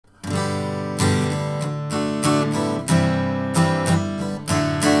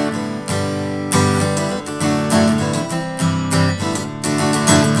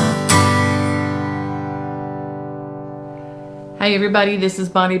Hi everybody, this is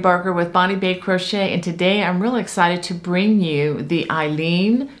Bonnie Barker with Bonnie Bay Crochet, and today I'm really excited to bring you the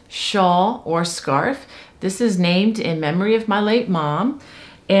Eileen shawl or scarf. This is named in memory of my late mom,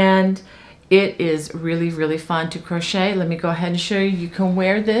 and it is really fun to crochet. Let me go ahead and show you. You can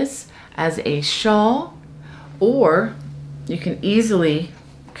wear this as a shawl, or you can easily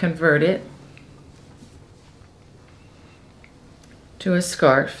convert it to a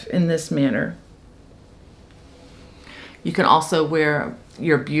scarf in this manner. You can also wear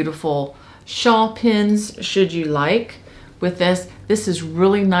your beautiful shawl pins should you like with this. This is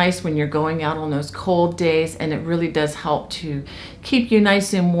really nice when you're going out on those cold days, and it really does help to keep you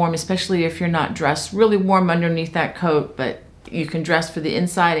nice and warm, especially if you're not dressed really warm underneath that coat, but you can dress for the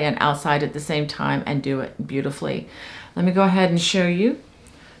inside and outside at the same time and do it beautifully. Let me go ahead and show you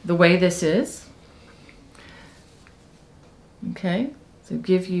the way this is. Okay, so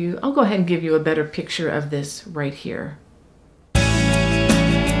I'll go ahead and give you a better picture of this right here.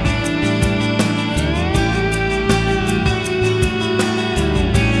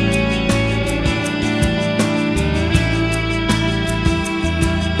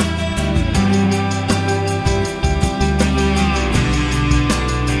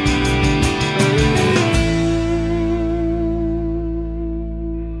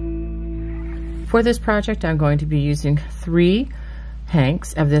 For this project, I'm going to be using 3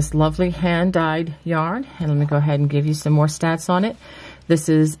 hanks of this lovely hand-dyed yarn. And let me go ahead and give you some more stats on it. This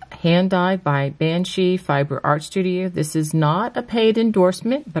is hand-dyed by Banshee Fiber Art Studio. This is not a paid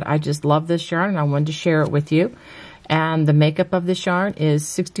endorsement, but I just love this yarn and I wanted to share it with you. And the makeup of this yarn is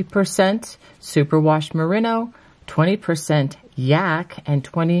 60% superwash merino, 20% yak, and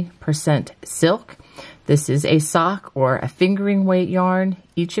 20% silk. This is a sock or a fingering weight yarn.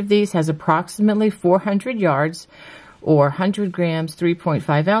 Each of these has approximately 400 yards or 100 grams,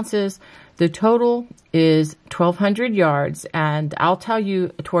 3.5 ounces. The total is 1,200 yards, and I'll tell you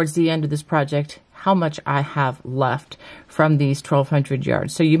towards the end of this project how much I have left from these 1,200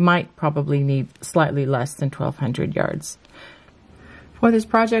 yards. So you might probably need slightly less than 1,200 yards. For this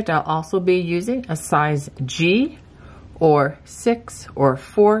project, I'll also be using a size G or 6 or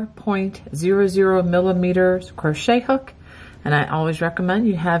 4.00 millimeters crochet hook. And I always recommend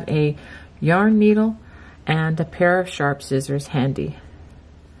you have a yarn needle and a pair of sharp scissors handy.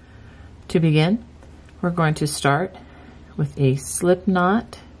 To begin, we're going to start with a slip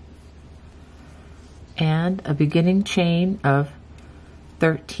knot and a beginning chain of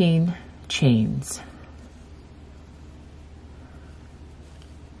 13 chains.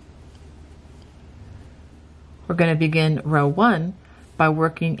 We're going to begin row 1 by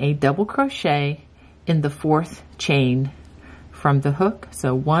working a double crochet in the 4th chain from the hook.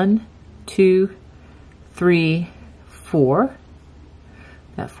 So 1, 2, 3, 4.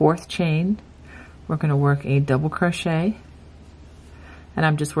 That 4th chain, we're going to work a double crochet, and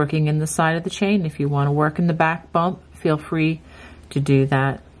I'm just working in the side of the chain. If you want to work in the back bump, feel free to do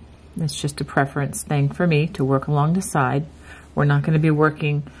that. It's just a preference thing for me to work along the side. We're not going to be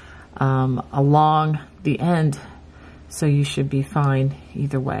working along the end, so you should be fine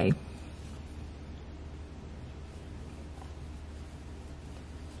either way.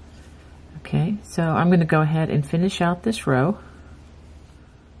 Okay, so I'm going to go ahead and finish out this row.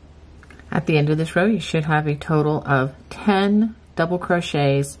 At the end of this row, you should have a total of 10 double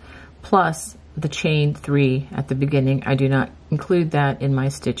crochets plus the chain 3 at the beginning. I do not include that in my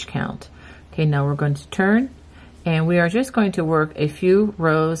stitch count. Okay, now we're going to turn, and we are just going to work a few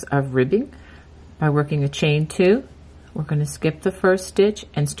rows of ribbing by working a chain 2. We're going to skip the first stitch,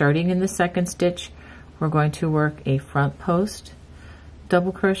 and starting in the 2nd stitch, we're going to work a front post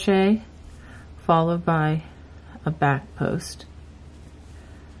double crochet followed by a back post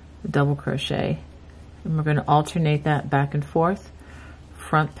double crochet, and we're going to alternate that back and forth.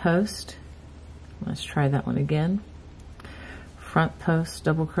 Front post, let's try that one again, front post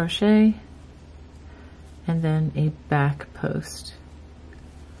double crochet, and then a back post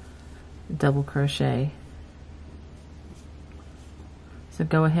double crochet. So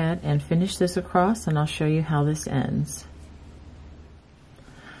go ahead and finish this across, and I'll show you how this ends.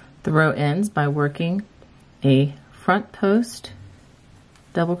 The row ends by working a front post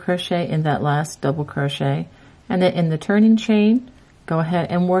double crochet in that last double crochet, and then in the turning chain, go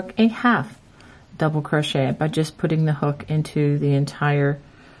ahead and work a half double crochet by just putting the hook into the entire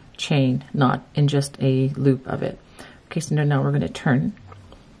chain, not in just a loop of it. Okay, so now we're going to turn,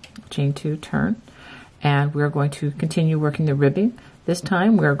 chain 2, turn, and we're going to continue working the ribbing. This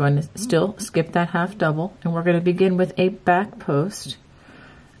time we're going to still skip that half double, and we're going to begin with a back post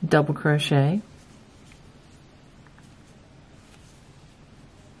double crochet,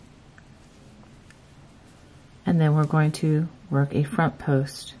 and then we're going to work a front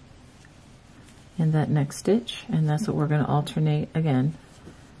post in that next stitch, and that's what we're going to alternate again,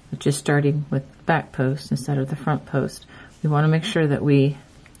 just starting with the back post instead of the front post. We want to make sure that we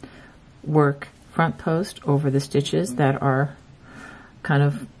work front post over the stitches that are kind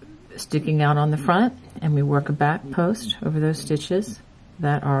of sticking out on the front, and we work a back post over those stitches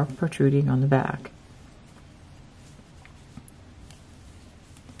that are protruding on the back.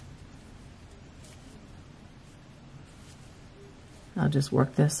 I'll just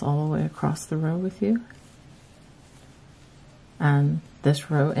work this all the way across the row with you. And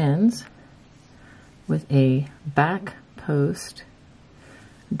this row ends with a back post,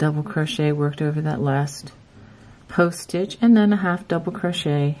 double crochet worked over that last post stitch, and then a half double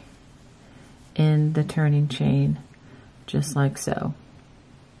crochet in the turning chain, just like so.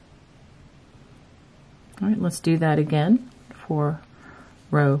 All right, let's do that again for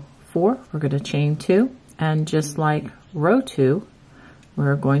row 4. We're going to chain 2, and just like row 2,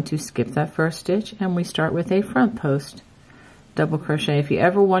 we're going to skip that first stitch, and we start with a front post double crochet. If you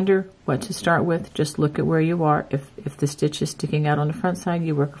ever wonder what to start with, just look at where you are. If the stitch is sticking out on the front side,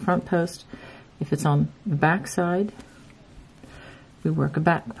 you work a front post. If it's on the back side, we work a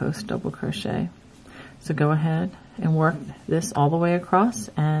back post double crochet. So go ahead and work this all the way across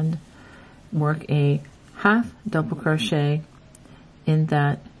and work a half double crochet in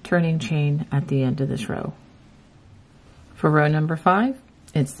that turning chain at the end of this row. For row number 5,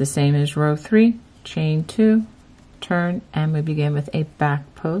 it's the same as row 3, chain 2, turn, and we begin with a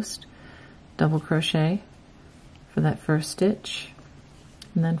back post double crochet for that first stitch,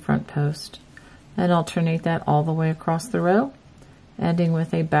 and then front post, and alternate that all the way across the row, ending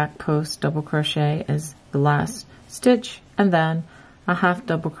with a back post double crochet as the last stitch, and then a half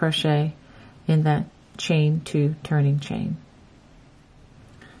double crochet in that chain 2 turning chain.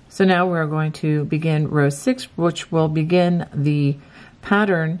 So now we're going to begin row 6, which will begin the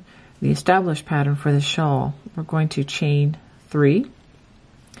pattern, the established pattern for the shawl. We're going to chain 3.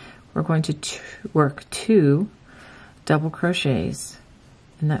 We're going to work 2 double crochets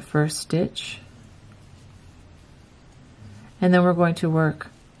in that first stitch. And then we're going to work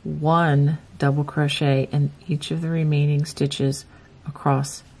 1 double crochet in each of the remaining stitches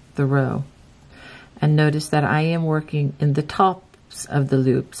across the row. And notice that I am working in the tops of the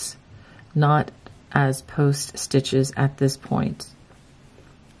loops, not as post stitches at this point.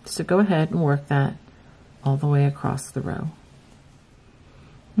 So go ahead and work that all the way across the row.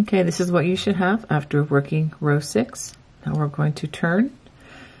 Okay, this is what you should have after working row 6. Now we're going to turn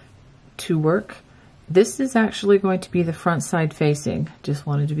to work. This is actually going to be the front side facing, just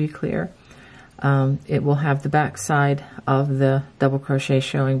wanted to be clear. It will have the back side of the double crochet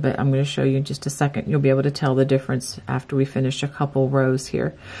showing, but I'm going to show you in just a second. You'll be able to tell the difference after we finish a couple rows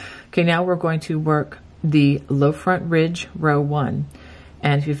here. Okay, now we're going to work the low front ridge row 1.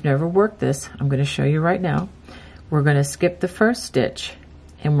 And if you've never worked this, I'm going to show you right now. We're going to skip the first stitch,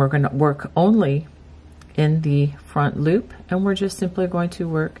 and we're going to work only in the front loop, and we're just simply going to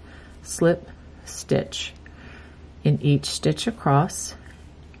work slip stitch in each stitch across.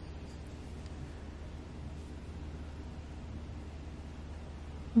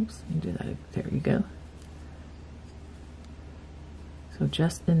 Oops, let me do that. There you go. So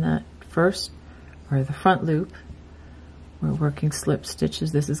just in that first, or the front loop, we're working slip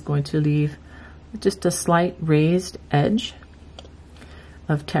stitches. This is going to leave just a slight raised edge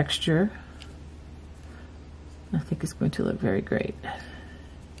of texture. I think it's going to look very great.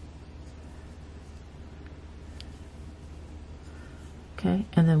 Okay,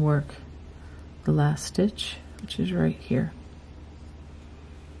 and then work the last stitch, which is right here.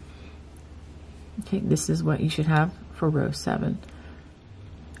 Okay, this is what you should have for row 7.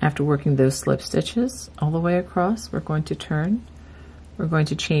 After working those slip stitches all the way across, we're going to turn. We're going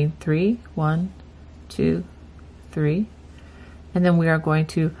to chain 3, 1, 2, 3, and then we are going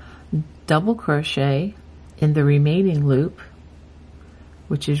to double crochet in the remaining loop,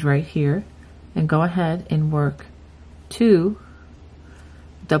 which is right here, and go ahead and work 2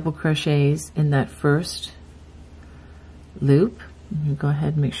 double crochets in that first loop. You go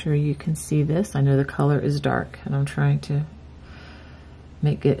ahead and make sure you can see this. I know the color is dark, and I'm trying to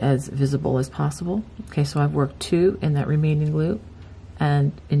make it as visible as possible. Okay, so I've worked 2 in that remaining loop,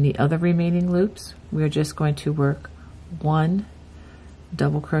 and in the other remaining loops, we're just going to work 1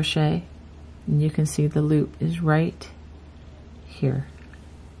 double crochet, and you can see the loop is right here.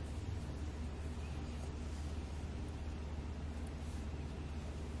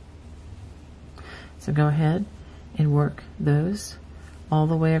 So go ahead and work those all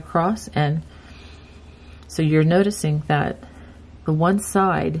the way across, and so you're noticing that the one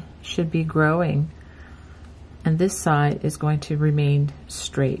side should be growing and this side is going to remain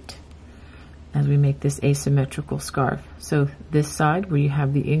straight as we make this asymmetrical scarf. So this side where you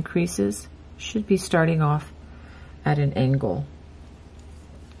have the increases should be starting off at an angle.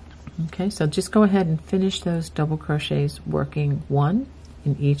 Okay, so just go ahead and finish those double crochets, working 1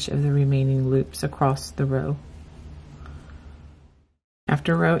 in each of the remaining loops across the row.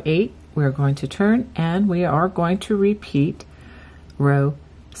 After row 8, we're going to turn and we are going to repeat row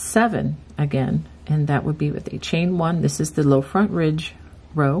 7 again, and that would be with a chain 1. This is the low front ridge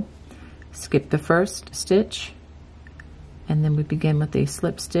row. Skip the first stitch, and then we begin with a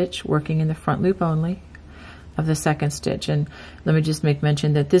slip stitch, working in the front loop only of the second stitch. And let me just make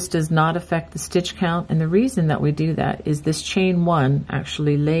mention that this does not affect the stitch count, and the reason that we do that is this chain 1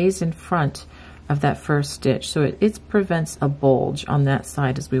 actually lays in front of that first stitch, so it prevents a bulge on that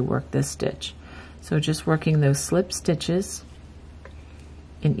side as we work this stitch. So just working those slip stitches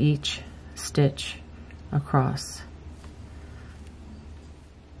in each stitch across.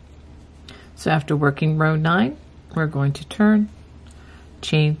 So after working row 9, we're going to turn,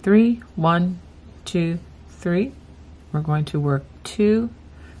 chain 3, 1, 2, 3. We're going to work 2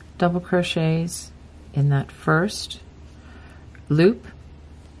 double crochets in that first loop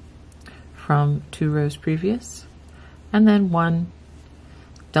from 2 rows previous, and then 1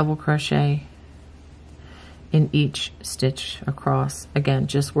 double crochet in each stitch across. Again,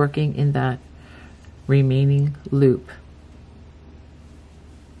 just working in that remaining loop.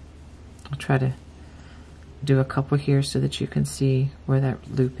 I'll try to do a couple here so that you can see where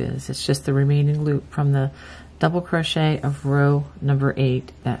that loop is. It's just the remaining loop from the double crochet of row number 8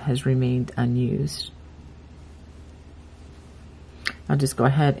 that has remained unused. I'll just go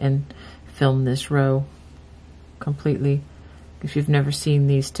ahead and film this row completely. If you've never seen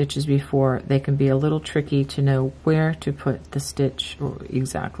these stitches before, they can be a little tricky to know where to put the stitch or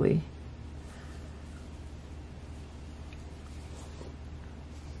exactly.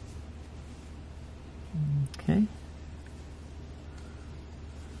 Okay.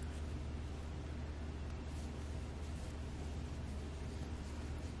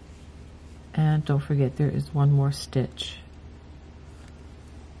 And don't forget, there is one more stitch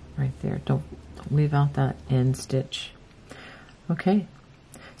right there. Don't leave out that end stitch. Okay,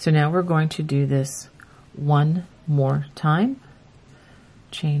 so now we're going to do this one more time.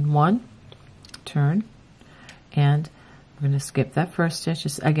 Chain 1, turn, and we're going to skip that first stitch.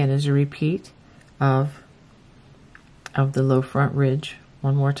 This, again, is a repeat of the low front ridge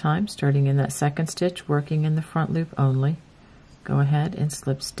one more time, starting in that second stitch, working in the front loop only. Go ahead and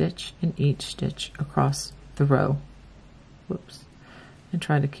slip stitch in each stitch across the row. Whoops. And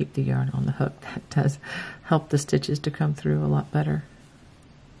try to keep the yarn on the hook. That does help the stitches to come through a lot better.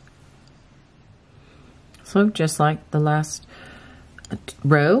 So just like the last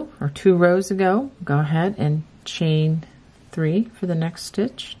row or 2 rows ago, go ahead and chain 3 for the next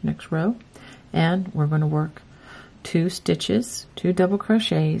stitch, next row, and we're going to work 2 stitches, 2 double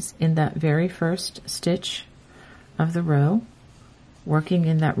crochets in that very first stitch of the row, working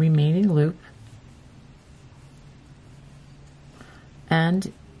in that remaining loop,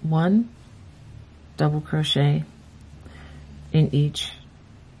 and 1 double crochet in each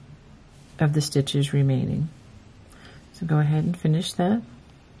of the stitches remaining. So go ahead and finish that.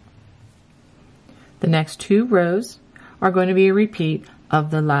 The next 2 rows are going to be a repeat of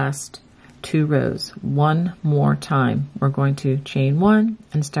the last 2 rows. One more time. We're going to chain 1,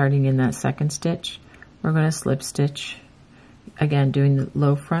 and starting in that second stitch, we're going to slip stitch. Again, doing the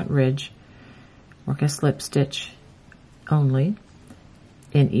low front ridge, work a slip stitch only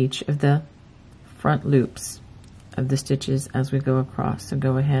in each of the front loops of the stitches as we go across. So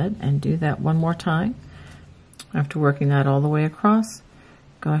go ahead and do that one more time. After working that all the way across,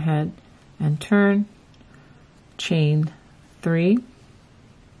 go ahead and turn, chain 3,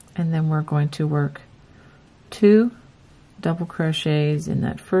 and then we're going to work 2 double crochets in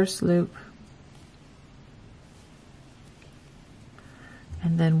that first loop,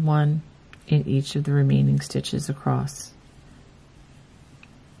 and then 1 in each of the remaining stitches across.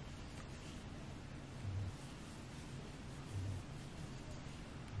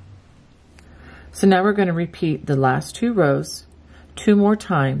 So now we're going to repeat the last 2 rows 2 more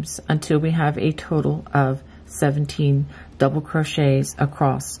times until we have a total of 17 double crochets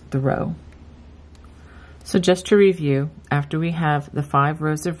across the row. So just to review, after we have the 5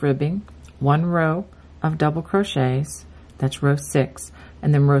 rows of ribbing, 1 row of double crochets, that's row 6,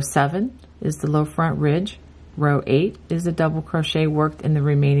 and then row 7 is the low front ridge, row 8 is a double crochet worked in the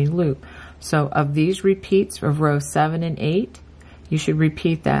remaining loop. So of these repeats of row 7 and 8, you should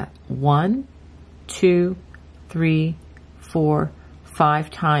repeat that 1, 2, 3, 4,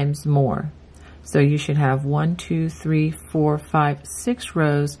 5 times more. So you should have 1, 2, 3, 4, 5, 6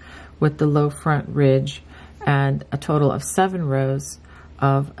 rows with the low front ridge and a total of 7 rows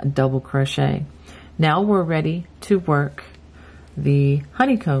of double crochet. Now we're ready to work the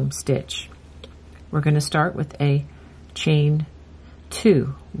honeycomb stitch. We're going to start with a chain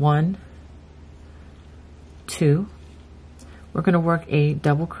 2, 1, 2. We're going to work a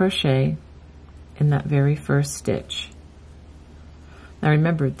double crochet in that very first stitch. Now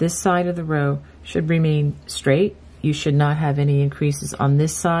remember, this side of the row should remain straight. You should not have any increases on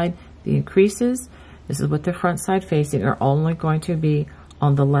this side. The increases, this is with the front side facing, are only going to be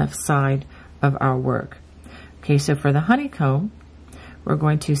on the left side of our work. Okay, so for the honeycomb, we're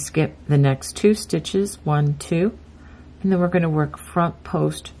going to skip the next 2 stitches, 1, 2, and then we're going to work front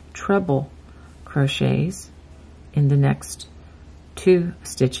post treble crochets in the next 2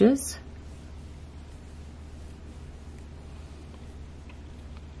 stitches.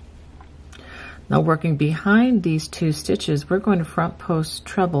 Now working behind these 2 stitches, we're going to front post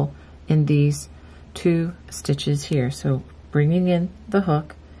treble in these 2 stitches here. So bringing in the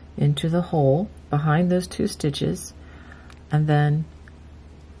hook into the hole behind those 2 stitches, and then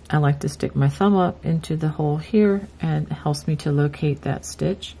I like to stick my thumb up into the hole here, and it helps me to locate that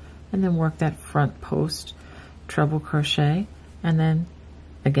stitch, and then work that front post treble crochet, and then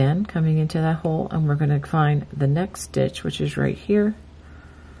again coming into that hole, and we're going to find the next stitch, which is right here.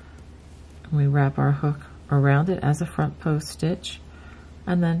 We wrap our hook around it as a front post stitch,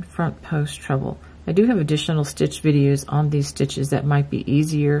 and then front post treble. I do have additional stitch videos on these stitches that might be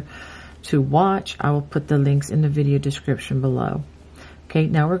easier to watch. I will put the links in the video description below. Okay,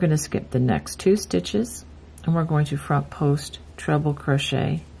 now we're going to skip the next 2 stitches, and we're going to front post treble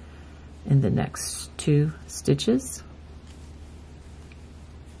crochet in the next 2 stitches.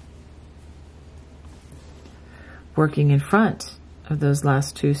 Working in front of those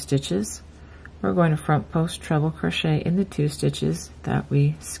last 2 stitches, we're going to front post treble crochet in the 2 stitches that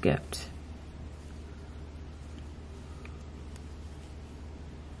we skipped.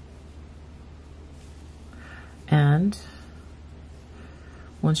 And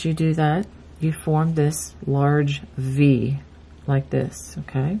once you do that, you form this large V like this,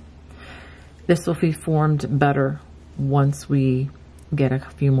 okay? This will be formed better once we get a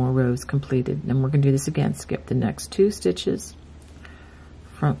few more rows completed. And we're going to do this again. Skip the next 2 stitches,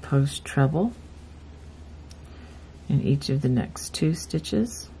 front post treble in each of the next 2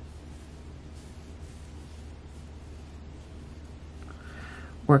 stitches.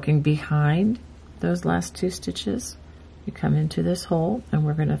 Working behind those last 2 stitches, you come into this hole, and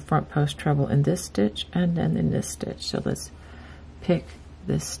we're going to front post treble in this stitch and then in this stitch. So let's pick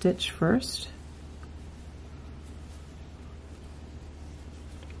this stitch first.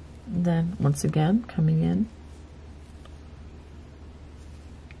 And then once again coming in,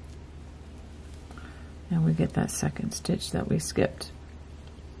 and we get that second stitch that we skipped.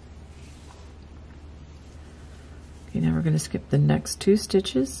 Okay, now we're going to skip the next 2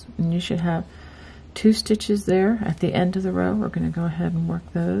 stitches, and you should have 2 stitches there at the end of the row. We're going to go ahead and work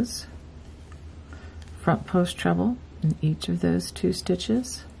those. Front post treble in each of those 2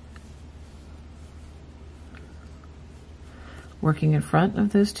 stitches. Working in front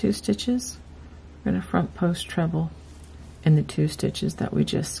of those 2 stitches, we're going to front post treble in the 2 stitches that we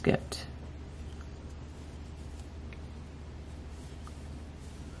just skipped.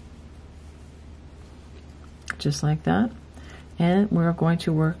 Just like that. And we're going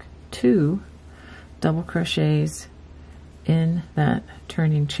to work 2 double crochets in that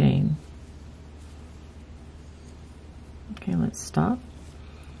turning chain. Okay, let's stop.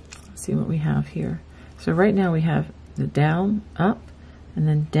 Let's see what we have here. So right now we have the down, up, and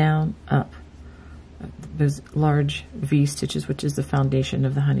then down, up. Those large V stitches, which is the foundation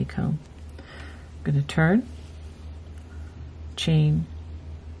of the honeycomb. I'm going to turn, chain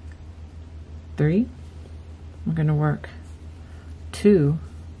 3. We're going to work 2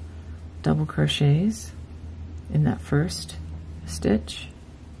 double crochets in that first stitch,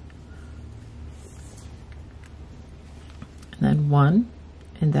 and then 1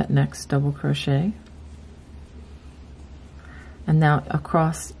 in that next double crochet. And now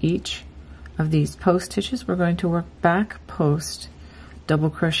across each of these post stitches, we're going to work back post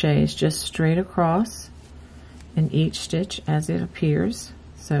double crochets just straight across in each stitch as it appears.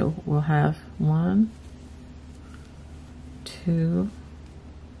 So we'll have 1, 2,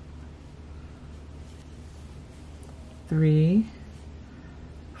 3,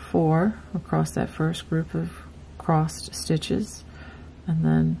 4 across that first group of crossed stitches, and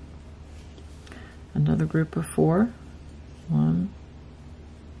then another group of 4. 1,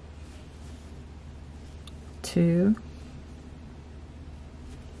 2,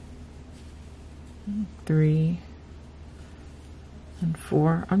 3, and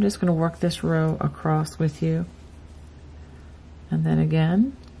 4. I'm just going to work this row across with you, and then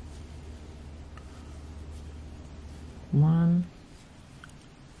again 1,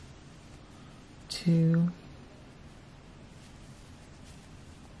 2,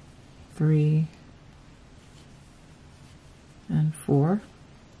 3, and 4,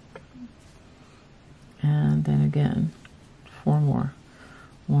 and then again 4 more.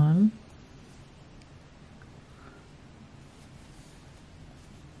 1,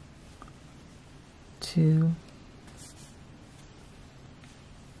 2,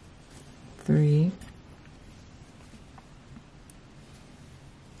 3,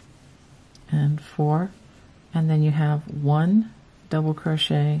 and 4, and then you have 1 double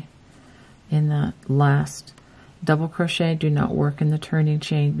crochet in that last double crochet. Do not work in the turning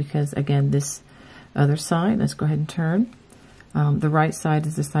chain because, again, this other side, let's go ahead and turn. The right side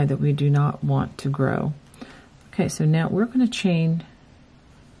is the side that we do not want to grow. Okay, so now we're going to chain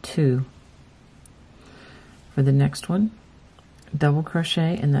 2 for the next one. Double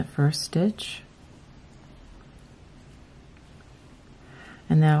crochet in that first stitch,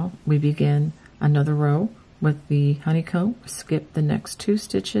 and now we begin another row with the honeycomb. Skip the next 2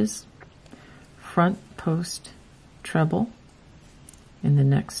 stitches, front post treble in the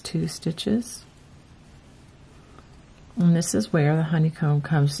next 2 stitches, and this is where the honeycomb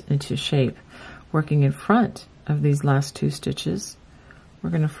comes into shape. Working in front of these last 2 stitches, we're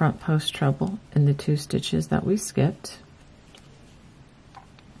going to front post treble in the 2 stitches that we skipped.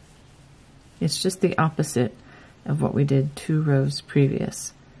 It's just the opposite of what we did 2 rows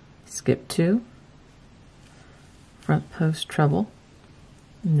previous. Skip 2, front post treble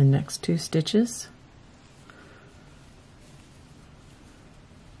in the next 2 stitches,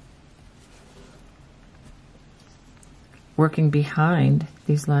 working behind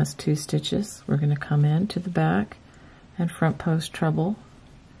these last 2 stitches, we're going to come in to the back and front post treble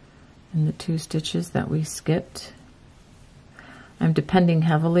in the 2 stitches that we skipped. I'm depending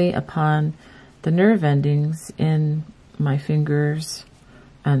heavily upon the nerve endings in my fingers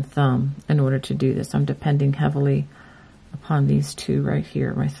and thumb in order to do this. I'm depending heavily upon these 2 right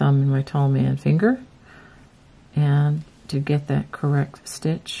here, my thumb and my tall man finger, and to get that correct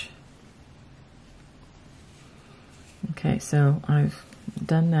stitch. Okay, so I've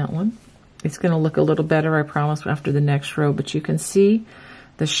done that one. It's going to look a little better, I promise, after the next row, but you can see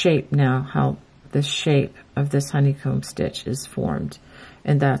the shape now, how the shape of this honeycomb stitch is formed.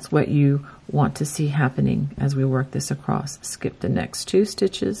 And that's what you want to see happening as we work this across. Skip the next 2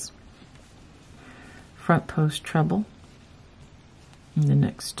 stitches, front post treble in the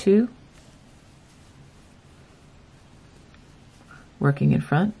next 2, working in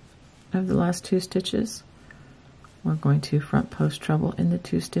front of the last 2 stitches. We're going to front post treble in the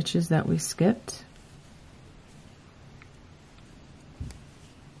 2 stitches that we skipped.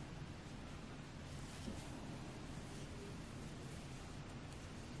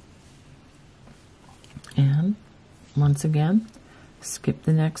 And once again, skip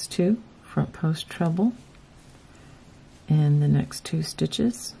the next 2, front post treble in the next 2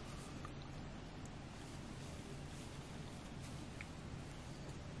 stitches.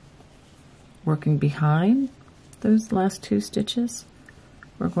 Working behind those last 2 stitches,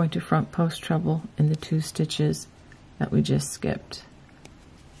 we're going to front post treble in the 2 stitches that we just skipped.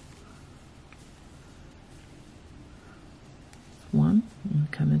 1,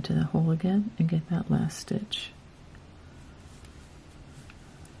 and come into the hole again and get that last stitch.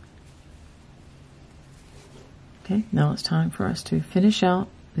 Okay, now it's time for us to finish out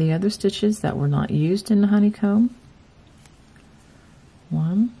the other stitches that were not used in the honeycomb.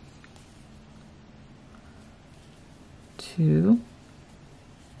 1, 2,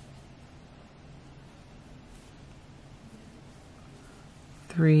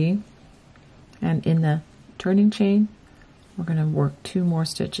 3, and in the turning chain, we're going to work 2 more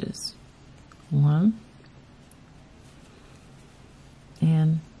stitches. 1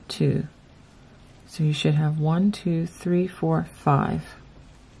 and 2. So you should have 1, 2, 3, 4, 5.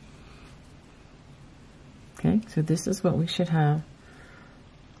 Okay, so this is what we should have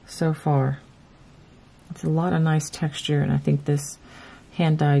so far. It's a lot of nice texture, and I think this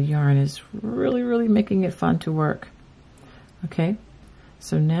hand-dyed yarn is really making it fun to work. Okay,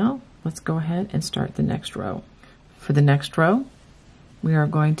 so now let's go ahead and start the next row. For the next row, we are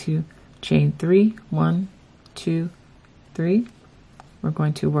going to chain 3, 1, 2, 3. We're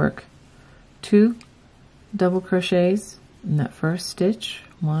going to work 2 double crochets in that first stitch.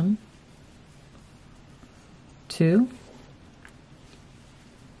 1, 2,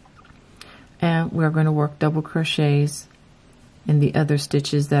 and we're going to work double crochets in the other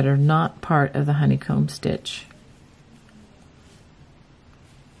stitches that are not part of the honeycomb stitch.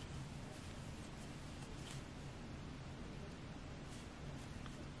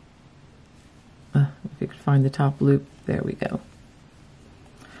 If you can find the top loop, there we go.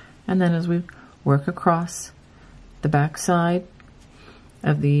 And then as we work across the back side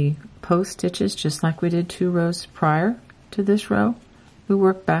of the post stitches, just like we did 2 rows prior to this row, we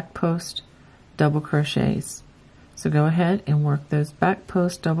work back post double crochets. So go ahead and work those back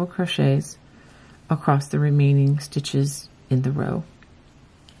post double crochets across the remaining stitches in the row.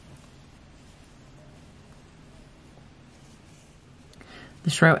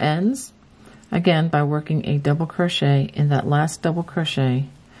 This row ends again by working a double crochet in that last double crochet.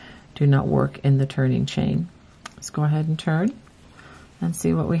 Do not work in the turning chain. Let's go ahead and turn and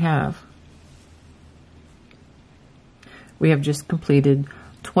see what we have. We have just completed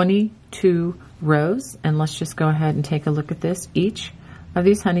 22 rows, and let's just go ahead and take a look at this. Each of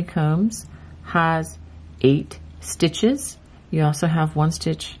these honeycombs has 8 stitches. You also have 1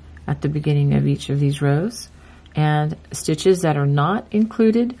 stitch at the beginning of each of these rows, and stitches that are not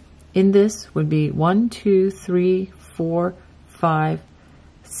included in this would be 1, 2, 3, 4, 5,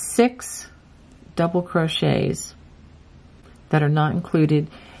 6 double crochets that are not included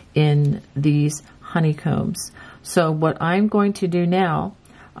in these honeycombs. So what I'm going to do now,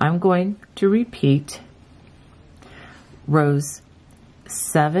 I'm going to repeat rows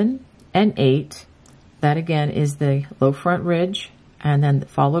 7 and 8. That again is the low front ridge, and then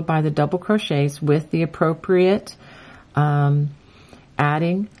followed by the double crochets with the appropriate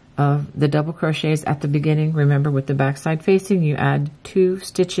adding of the double crochets at the beginning. Remember, with the backside facing, you add 2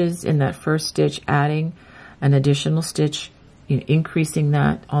 stitches in that first stitch, adding an additional stitch, increasing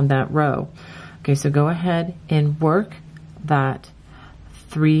that on that row. Okay, so go ahead and work that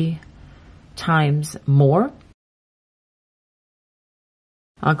 3 times more.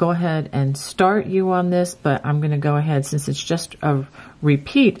 I'll go ahead and start you on this, but I'm going to go ahead, since it's just a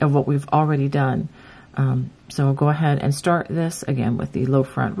repeat of what we've already done. So I'll go ahead and start this again with the low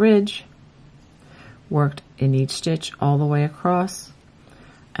front ridge, worked in each stitch all the way across.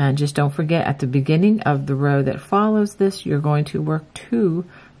 And just don't forget, at the beginning of the row that follows this, you're going to work 2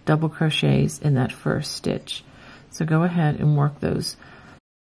 double crochets in that first stitch. So go ahead and work those.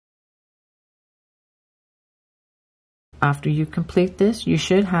 After you complete this, you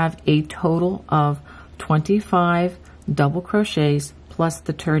should have a total of 25 double crochets plus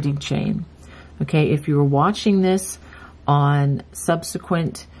the turning chain. Okay, if you were watching this on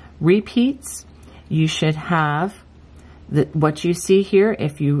subsequent repeats, you should have what you see here.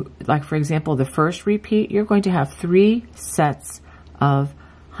 If you, like for example, the first repeat, you're going to have 3 sets of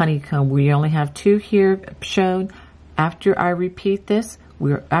honeycomb. We only have 2 here shown. After I repeat this,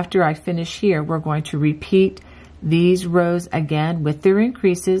 after I finish here, we're going to repeat these rows again with their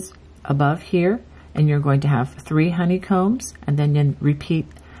increases above here, and you're going to have 3 honeycombs, and then you repeat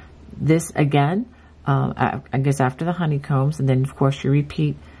this again, I guess after the honeycombs, and then of course you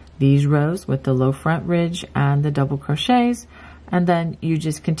repeat these rows with the low front ridge and the double crochets, and then you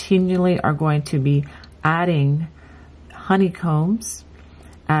just continually are going to be adding honeycombs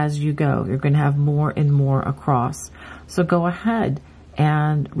as you go. You're going to have more and more across. So go ahead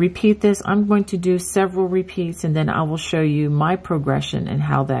and repeat this. I'm going to do several repeats, and then I will show you my progression and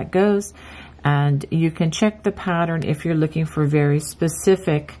how that goes. And you can check the pattern if you're looking for very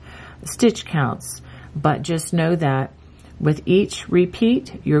specific stitch counts. But just know that with each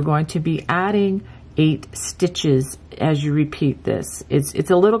repeat, you're going to be adding 8 stitches as you repeat this. It's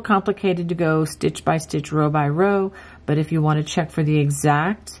a little complicated to go stitch by stitch, row by row, but if you want to check for the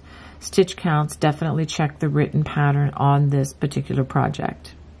exact stitch counts, definitely check the written pattern on this particular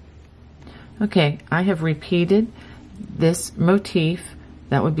project. Okay, I have repeated this motif.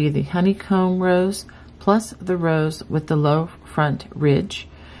 That would be the honeycomb rows plus the rows with the low front ridge.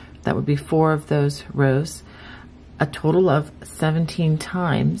 That would be 4 of those rows, a total of 17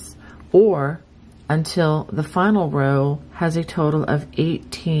 times, or until the final row has a total of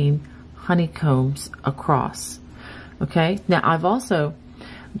 18 honeycombs across. Okay, now I've also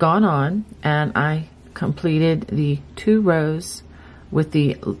gone on and I completed the 2 rows with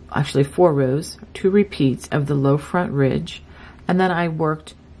the, actually 4 rows, 2 repeats of the low front ridge, and then I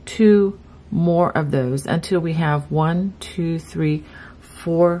worked 2 more of those until we have 1, 2, 3,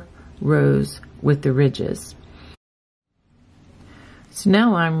 4 rows with the ridges. So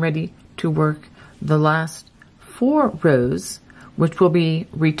now I'm ready to work the last 4 rows, which will be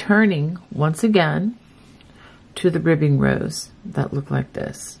returning once again to the ribbing rows that look like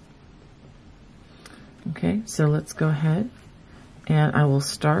this. Okay, so let's go ahead and I will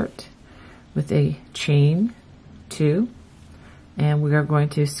start with a chain 2, and we are going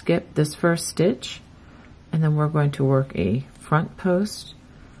to skip this first stitch, and then we're going to work a front post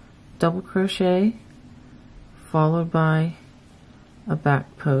double crochet followed by a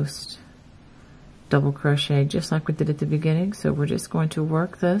back post double crochet, just like we did at the beginning. So we're just going to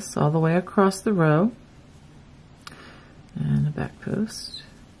work this all the way across the row, and a back post.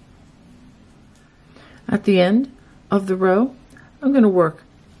 At the end of the row, I'm going to work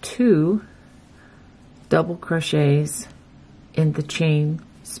 2 double crochets in the chain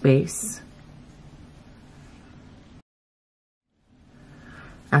space.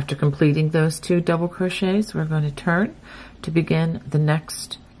 After completing those 2 double crochets, we're going to turn to begin the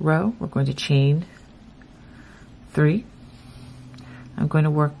next row. We're going to chain 3. I'm going to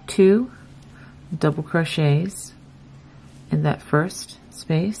work 2 double crochets in that first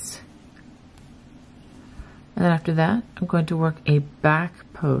space, and then after that I'm going to work a back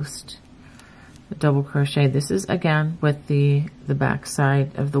post double crochet. This is again with the back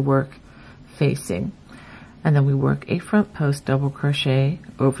side of the work facing, and then we work a front post double crochet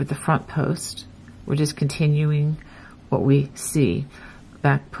over the front post. We're just continuing what we see: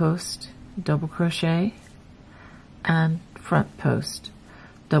 back post double crochet and front post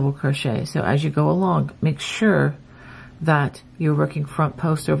double crochet. So as you go along, make sure that you're working front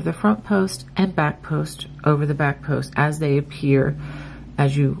post over the front post and back post over the back post as they appear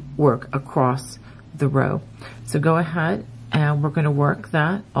as you work across the row. So go ahead and we're going to work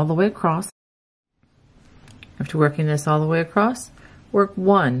that all the way across. After working this all the way across, work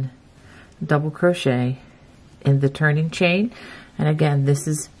 1 double crochet in the turning chain, and again this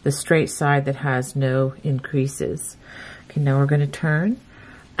is the straight side that has no increases. Okay, now we're going to turn,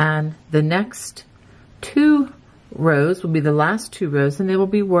 and the next 2 rows will be the last 2 rows, and they will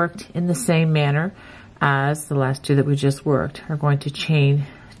be worked in the same manner as the last 2 that we just worked. We're going to chain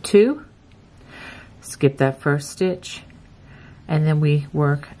 2, skip that first stitch, and then we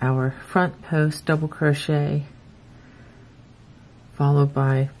work our front post double crochet followed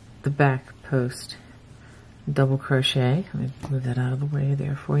by the back post double crochet. Let me move that out of the way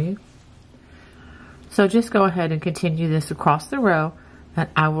there for you. So just go ahead and continue this across the row, and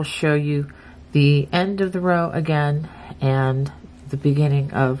I will show you the end of the row again and the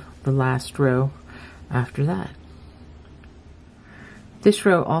beginning of the last row after that. This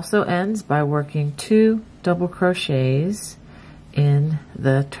row also ends by working 2 double crochets in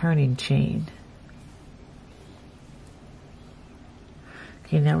the turning chain.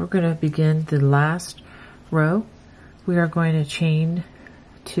 Okay, now we're going to begin the last row. We are going to chain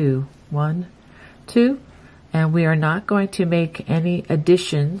 2, 1, 2, and we are not going to make any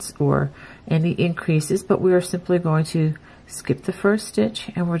additions or any increases, but we are simply going to skip the first stitch,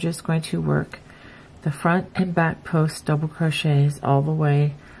 and we're just going to work the front and back post double crochets all the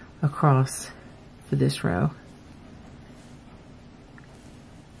way across for this row.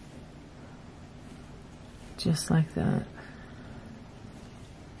 Just like that.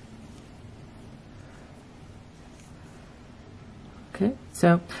 Okay,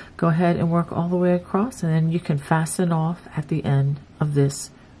 so go ahead and work all the way across, and then you can fasten off at the end of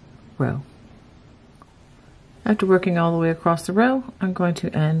this row. After working all the way across the row, I'm going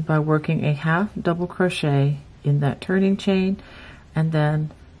to end by working a half double crochet in that turning chain, and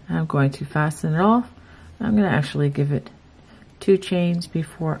then I'm going to fasten it off. I'm going to actually give it 2 chains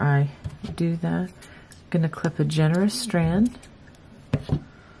before I do that. I'm going to clip a generous strand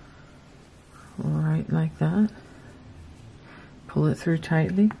right like that. Pull it through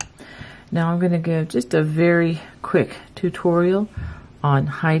tightly. Now I'm going to give just a very quick tutorial on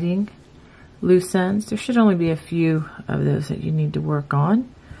hiding loose ends. There should only be a few of those that you need to work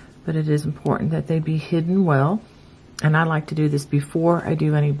on, but it is important that they be hidden well, and I like to do this before I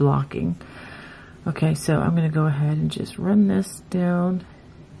do any blocking. Okay, so I'm going to go ahead and just run this down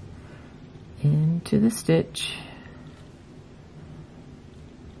into the stitch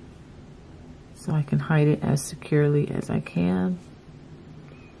so I can hide it as securely as I can.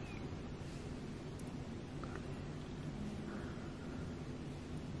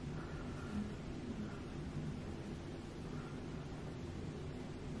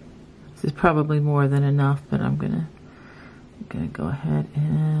 This is probably more than enough, but I'm gonna go ahead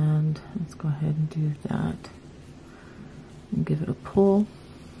and let's go ahead and do that and give it a pull.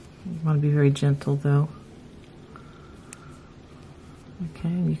 You want to be very gentle though. Okay,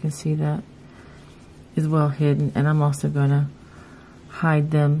 you can see that is well hidden, and I'm also gonna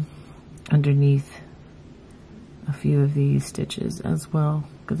hide them underneath a few of these stitches as well,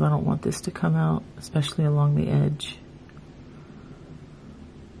 because I don't want this to come out, especially along the edge.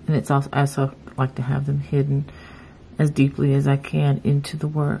 And it's also, I also like to have them hidden as deeply as I can into the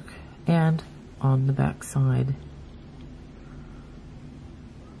work and on the back side.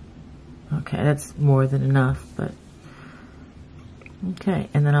 Okay, that's more than enough, but okay.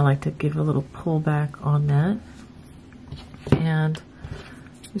 And then I like to give a little pull back on that. And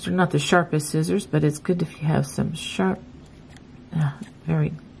these are not the sharpest scissors, but it's good if you have some sharp, there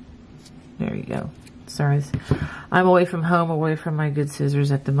you go. Sorry, I'm away from home, away from my good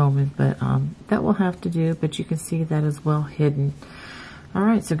scissors at the moment, but that will have to do, but you can see that is well hidden. All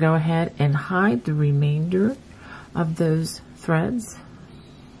right, so go ahead and hide the remainder of those threads.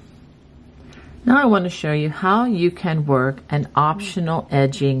 Now I want to show you how you can work an optional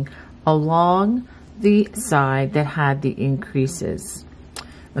edging along the side that had the increases.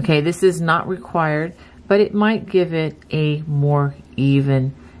 Okay, this is not required, but it might give it a more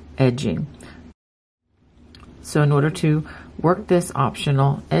even edging. So in order to work this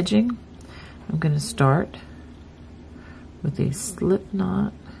optional edging, I'm going to start with a slip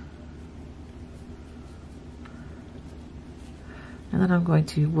knot. And then I'm going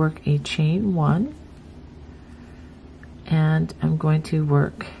to work a chain 1. And I'm going to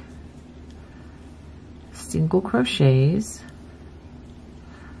work single crochets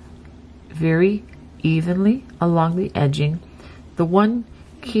very evenly along the edging. The one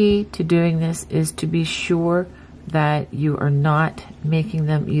key to doing this is to be sure that you are not making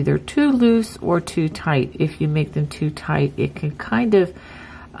them either too loose or too tight. If you make them too tight, it can kind of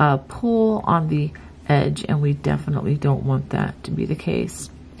pull on the edge, and we definitely don't want that to be the case.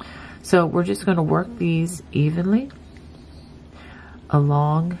 So we're just going to work these evenly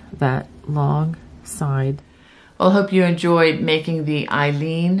along that long side. Well, I hope you enjoyed making the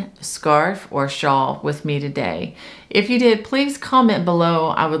Eileen scarf or shawl with me today. If you did, please comment below.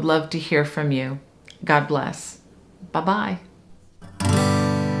 I would love to hear from you. God bless. Bye-bye.